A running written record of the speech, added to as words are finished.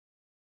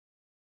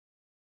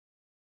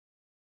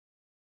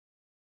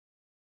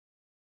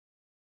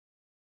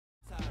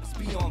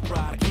Be on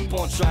pride, keep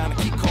on trying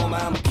to keep calm,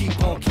 I'ma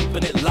keep on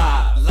keeping it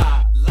live.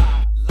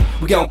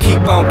 We gon'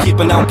 keep on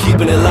keeping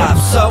it live.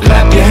 So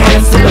clap your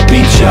hands to the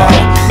beat, y'all.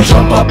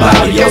 Jump up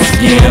out of your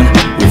skin.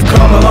 We've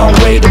come a long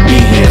way to be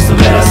here, so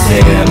let us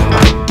in.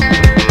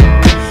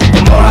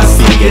 The more I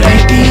see, it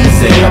ain't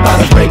easy.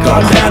 About to break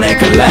on down and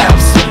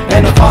collapse.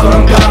 And the farther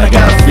I'm gone, I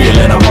got a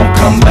feeling I won't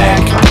come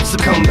back. So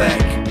come back.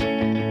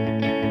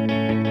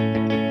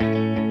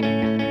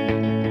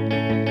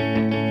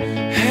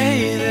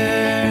 Hey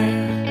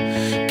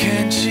there,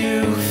 can't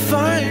you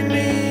find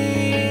me?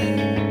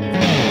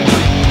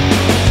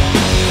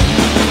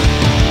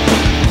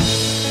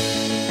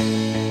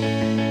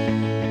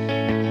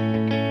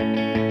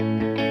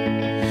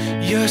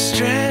 You're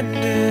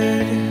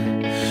stranded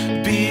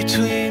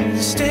between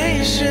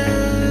stations,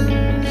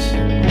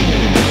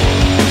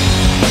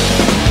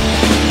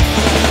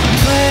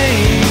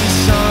 playing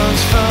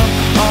songs from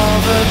all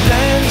the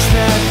bands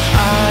that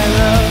I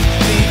love,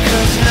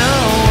 because no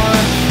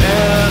one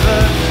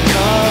ever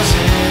calls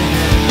it in.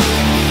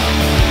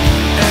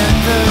 And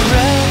the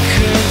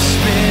record's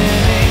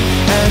spinning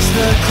as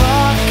the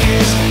clock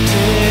is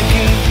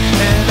ticking,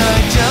 and I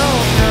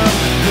don't know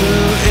who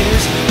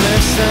is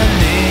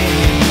listening.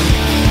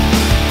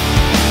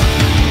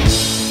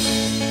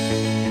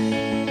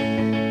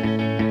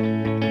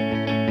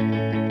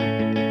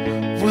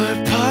 We're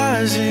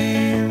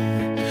pausing,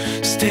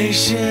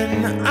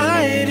 station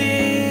ID.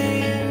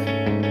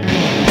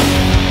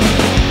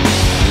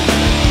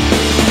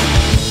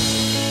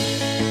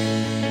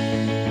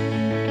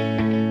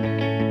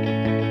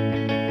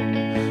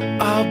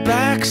 I'll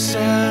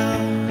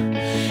backsell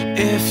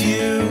if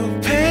you